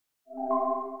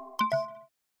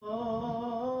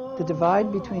The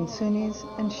divide between Sunnis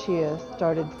and Shia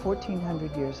started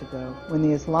 1400 years ago when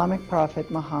the Islamic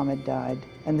prophet Muhammad died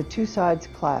and the two sides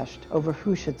clashed over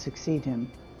who should succeed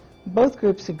him. Both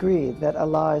groups agree that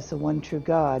Allah is the one true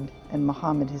God and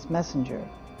Muhammad his messenger.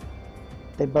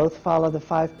 They both follow the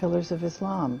 5 pillars of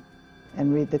Islam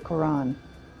and read the Quran.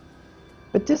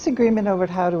 But disagreement over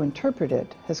how to interpret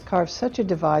it has carved such a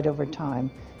divide over time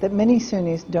that many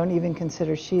Sunnis don't even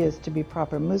consider Shias to be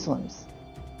proper Muslims.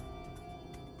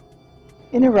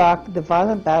 In Iraq, the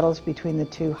violent battles between the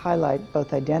two highlight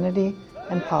both identity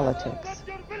and politics.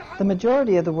 The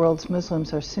majority of the world's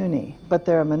Muslims are Sunni, but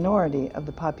they're a minority of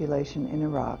the population in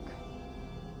Iraq.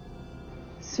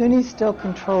 Sunnis still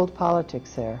controlled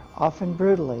politics there, often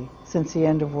brutally, since the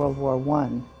end of World War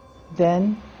I.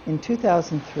 Then, in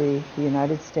 2003, the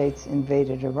United States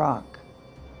invaded Iraq.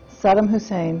 Saddam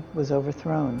Hussein was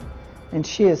overthrown, and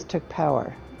Shias took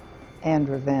power and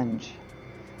revenge.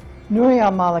 Nouri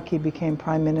al-Maliki became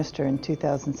prime minister in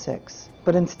 2006,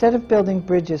 but instead of building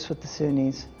bridges with the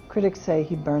Sunnis, critics say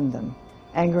he burned them,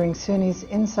 angering Sunnis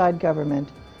inside government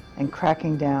and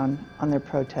cracking down on their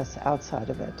protests outside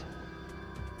of it.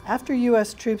 After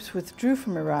U.S. troops withdrew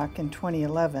from Iraq in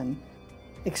 2011,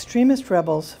 extremist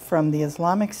rebels from the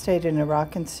Islamic State in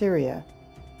Iraq and Syria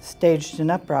staged an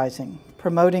uprising,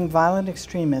 promoting violent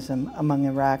extremism among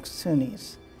Iraq's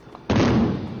Sunnis.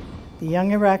 The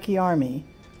young Iraqi army,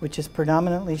 which is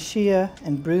predominantly Shia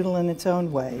and brutal in its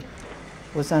own way,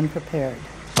 was unprepared.